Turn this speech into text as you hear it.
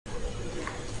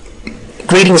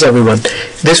Greetings everyone.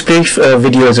 This brief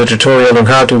video is a tutorial on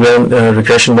how to run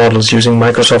regression models using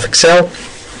Microsoft Excel.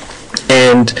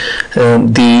 And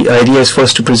the idea is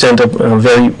first to present a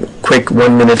very quick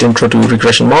 1-minute intro to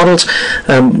regression models.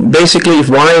 Basically, if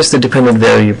y is the dependent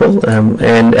variable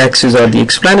and x's are the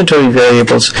explanatory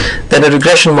variables, then a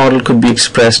regression model could be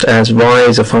expressed as y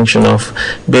is a function of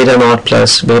beta naught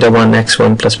plus beta 1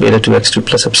 x1 plus beta 2 x2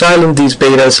 plus epsilon. These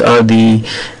betas are the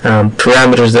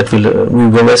parameters that we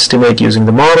will estimate using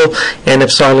the model, and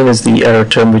epsilon is the error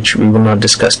term which we will not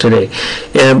discuss today.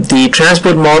 The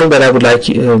transport model that I would like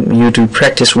you to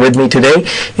practice with me today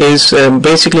is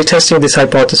basically testing this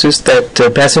hypothesis that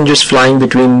passengers flying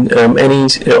between any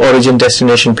origin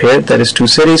destination pair, that is two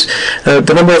cities,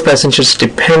 the number of passengers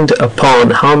depend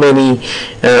upon how many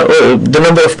the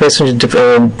number of passengers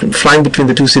flying between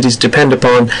the two cities depend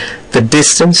upon the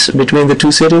distance between the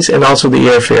two cities and also the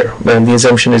airfare. And the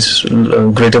assumption is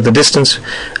greater the distance,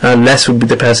 less would be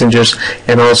the passengers,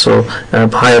 and also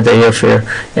higher the airfare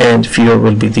and fewer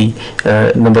will be the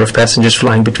number of passengers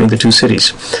flying between the two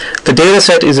cities. The data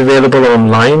set is available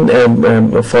online.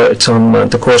 It's on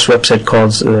the course website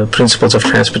called Principles of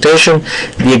Transportation.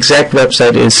 The exact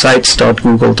website is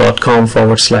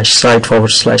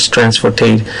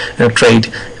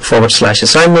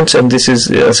sites.google.com/site/transfer-trade/assignments, and this is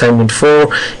assignment 4,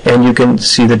 and you can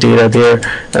see the data there.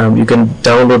 You can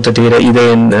download the data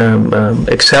either in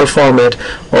Excel format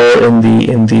or in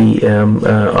the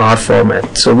R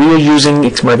format. So we are using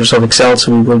Microsoft Excel,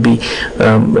 so we will be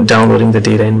downloading the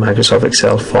data in Microsoft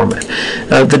Excel format.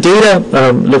 The data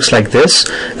looks like this.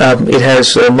 It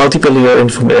has multiple year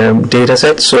data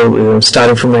sets, so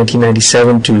starting from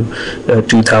 1997 to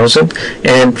 2000,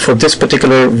 and for this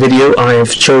particular video I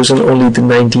have chosen only the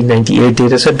 1998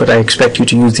 data set, but I expect you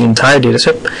to use the entire data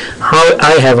set.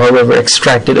 I have, however,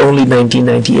 extracted only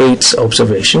 1998's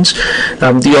observations.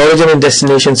 The origin and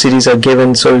destination cities are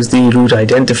given, so is the route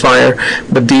identifier,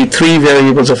 but the three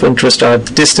variables of interest are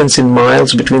the distance in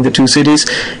miles between the two cities,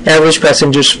 average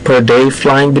passengers per day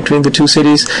flying between the two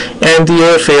cities, and the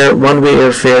airfare, one-way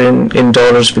airfare in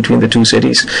dollars between the two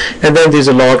cities. And then there's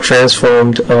a log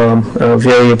transformed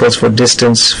variables for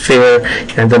distance, fare,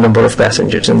 and the number of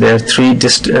passengers. And there are three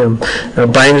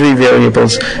binary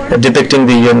variables depicting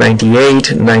the year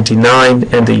 98, 99,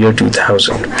 and the year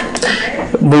 2000.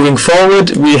 Moving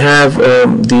forward, we have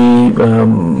the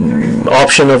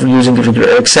option of using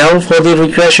Excel for the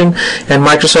regression, and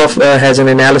Microsoft has an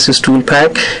analysis tool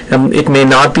pack. It may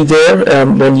not be there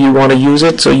when you want to use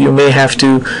it, so you may have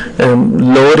to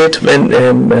load it and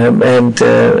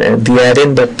the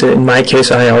add-in, but in my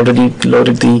case I already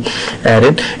loaded the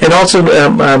add-in. And also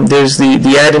there's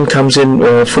the add-in comes in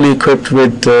fully equipped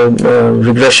with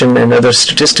regression and other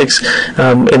statistics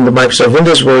in the Microsoft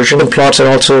Windows version, and plots are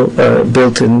also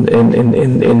built in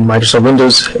Microsoft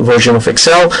Windows version of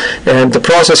Excel. And the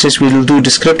process is we will do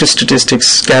descriptive statistics,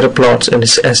 scatter plots, and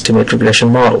estimate regression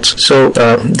models. So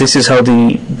this is how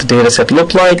the data set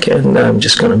looked like, and I'm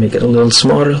just going to make it a little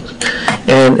smaller.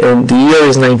 And the year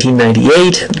is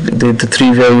 1998. The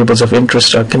three variables of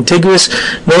interest are contiguous.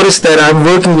 Notice that I'm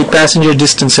working with passenger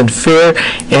distance and fare,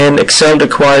 and Excel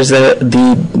requires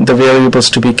the variables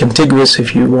to be contiguous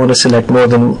if you want to select more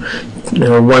than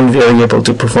one variable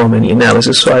to perform any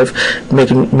analysis. So I've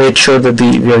made sure that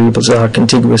the variables are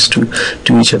contiguous to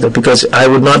each other, because I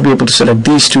would not be able to select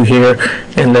these two here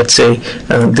and let's say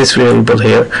this variable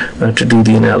here to do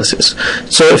the analysis.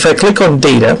 So if I click on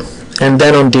data and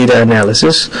then on data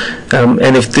analysis,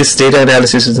 and if this data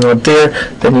analysis is not there,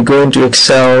 then you go into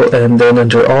Excel and then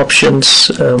under options,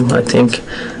 I think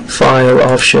file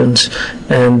options,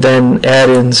 and then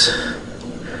add-ins,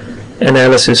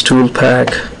 analysis tool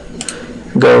pack,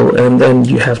 go, and then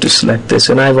you have to select this,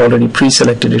 and I've already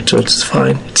pre-selected it, so it's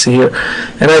fine, it's here.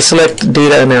 And I select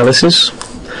data analysis,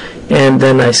 and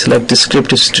then I select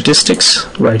descriptive statistics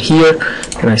right here,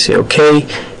 and I say OK,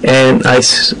 and I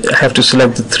have to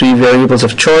select the three variables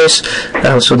of choice.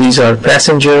 So these are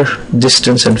passenger,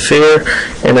 distance, and fare,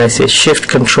 and I say shift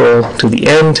control to the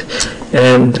end,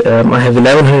 and I have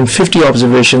 1150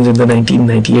 observations in the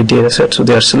 1998 data set, so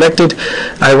they are selected.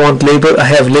 I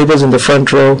have labels in the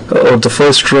front row or the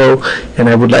first row, and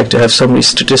I would like to have summary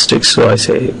statistics, so I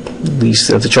say these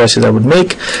are the choices I would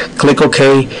make. Click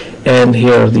OK, and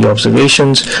here are the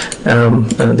observations.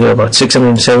 There are about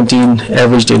 617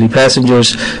 average daily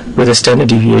passengers with a standard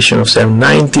deviation of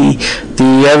 790.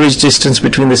 The average distance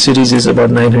between the cities is about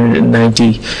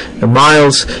 990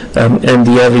 miles, and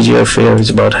the average airfare is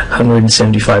about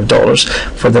 $175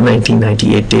 for the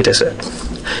 1998 data set.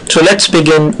 So let's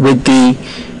begin with the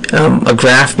a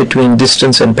graph between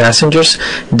distance and passengers.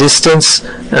 Distance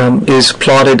is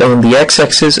plotted on the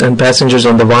x-axis and passengers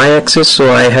on the y-axis.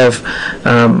 So I have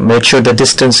made sure the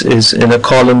distance is in a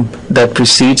column that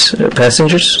precedes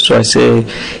passengers. So I say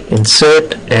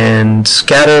insert and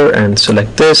scatter and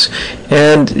select this,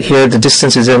 and here the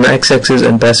distance is on the x-axis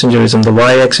and passenger is on the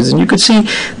y-axis, and you could see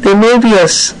there may be a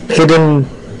hidden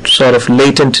sort of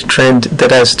latent trend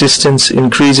that as distance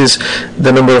increases,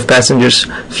 the number of passengers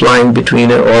flying between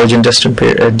an origin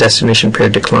destination pair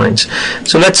declines.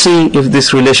 So let's see if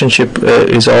this relationship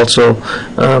is also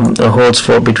holds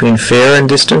for between fare and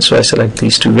distance. So I select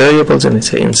these two variables and I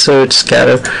say insert,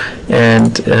 scatter,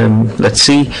 and let's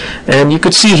see. And you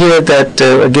could see here that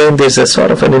again there's a sort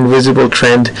of an invisible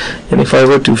trend, and if I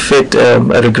were to fit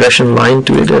a regression line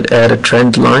to it, I'd add a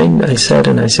trend line, I said,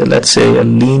 and I said let's say a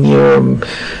linear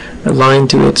line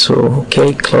to it. So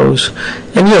okay, close,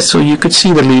 and yes, so you could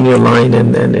see the linear line,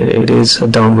 and it is a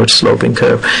downward sloping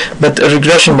curve, but a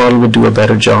regression model would do a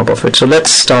better job of it. So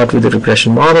let's start with the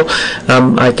regression model.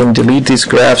 I can delete these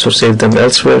graphs or save them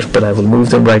elsewhere, but I will move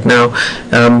them right now.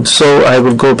 So I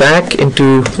will go back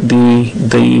into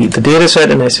the data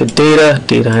set, and I said data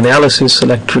analysis,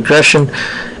 select regression,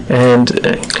 and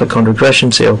click on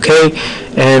regression, say OK,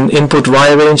 and input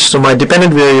y range. So my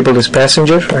dependent variable is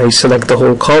passenger. I select the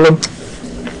whole column,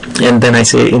 and then I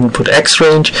say input x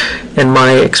range, and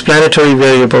my explanatory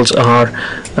variables are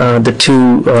the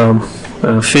two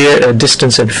fare,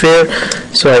 distance and fare.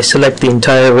 So I select the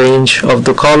entire range of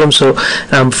the column. So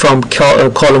from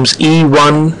columns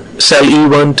E1, cell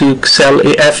E1 to cell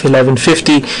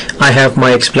F1150, I have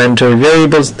my explanatory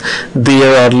variables.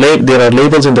 There are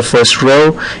labels in the first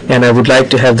row, and I would like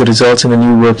to have the results in a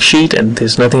new worksheet, and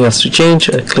there's nothing else to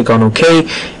change. I click on OK,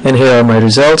 and here are my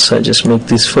results. I just make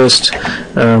this first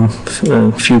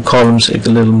few columns a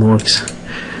little more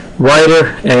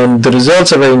wider, and the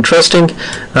results are very interesting.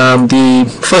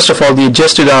 First of all, the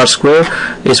adjusted R square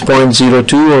is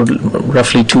 0.02, or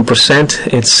roughly 2%.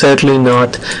 It's certainly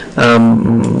not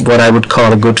what I would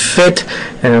call a good fit.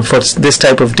 For this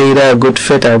type of data, a good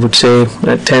fit, I would say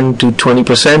 10 to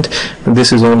 20%. And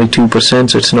this is only 2%,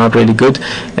 so it's not really good.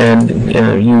 And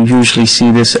you usually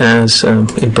see this as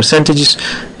in percentages,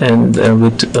 and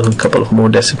with a couple of more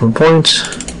decimal points.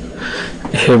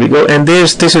 Here we go, and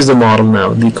this is the model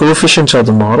now. The coefficients are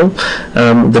the model,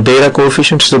 the beta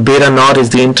coefficients. So beta naught is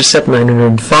the intercept,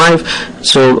 905.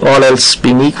 So all else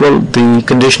being equal, the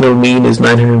conditional mean is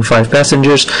 905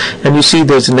 passengers, and you see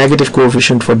there's a negative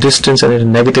coefficient for distance and a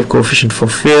negative coefficient for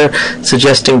fare,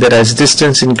 suggesting that as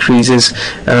distance increases,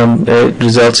 it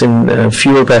results in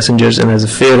fewer passengers, and as the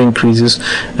fare increases,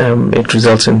 it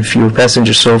results in fewer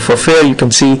passengers. So for fare, you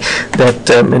can see that,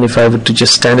 and if I were to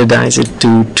just standardize it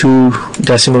to 2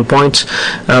 decimal points,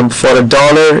 for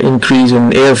 $1 increase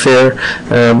in airfare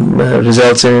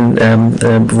results in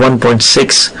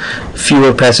 1.6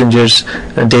 fewer passengers,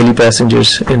 daily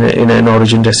passengers in an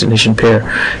origin destination pair.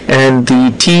 And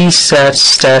the T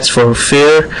stats for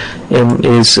fare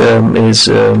is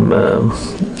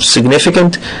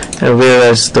significant,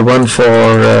 whereas the one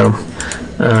for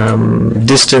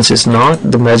distance is not.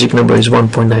 The magic number is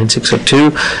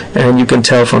 1.9602, and you can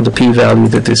tell from the p-value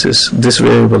that this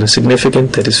variable is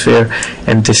significant, that is fare,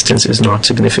 and distance is not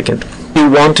significant. If you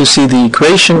want to see the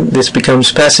equation, this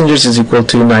becomes passengers is equal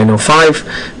to 905,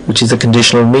 which is the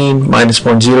conditional mean, minus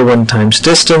 0.01 times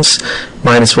distance,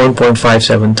 minus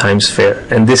 1.57 times fare,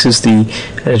 and this is the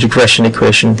regression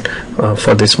equation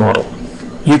for this model.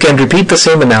 You can repeat the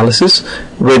same analysis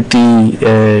with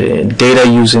the data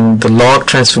using the log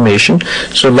transformation.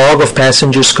 So log of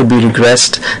passengers could be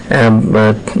regressed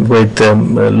with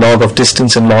log of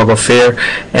distance and log of fare,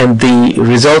 and the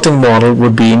resulting model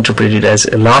would be interpreted as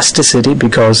elasticity,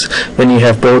 because when you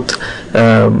have both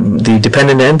the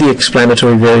dependent and the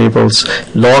explanatory variables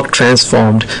log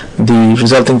transformed, the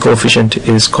resulting coefficient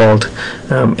is called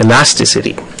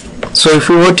elasticity. So if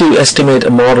we were to estimate a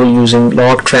model using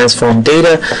log transform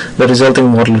data, the resulting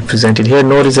model is presented here.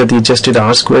 Notice that the adjusted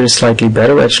R square is slightly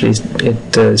better. Actually,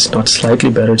 it is not slightly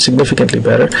better, it's significantly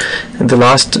better. And the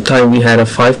last time we had a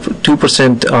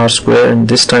 2% R square, and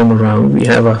this time around we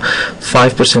have a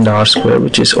 5% R square,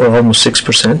 which is almost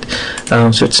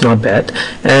 6%. So it's not bad.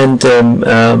 And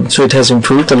so it has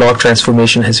improved. The log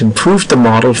transformation has improved the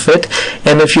model fit.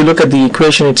 And if you look at the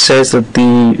equation, it says that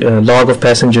the log of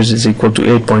passengers is equal to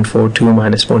 8.42, 0.002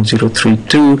 minus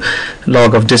 0.032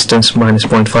 log of distance minus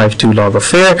 0.52 log of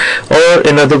fare. Or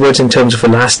in other words, in terms of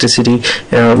elasticity,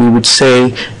 we would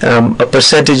say a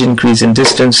percentage increase in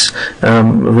distance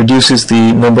reduces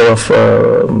the number of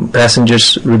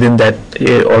passengers within that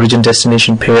origin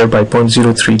destination pair by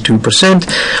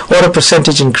 0.032%, or a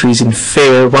percentage increase in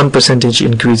fare, 1%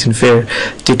 increase in fare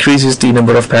decreases the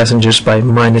number of passengers by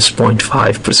minus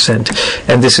 0.5%.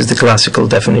 And this is the classic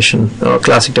definition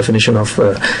of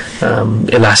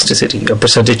elasticity, a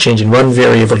percentage change in one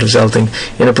variable resulting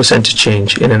in a percentage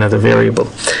change in another variable.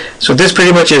 So this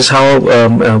pretty much is how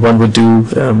one would do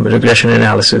regression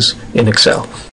analysis in Excel.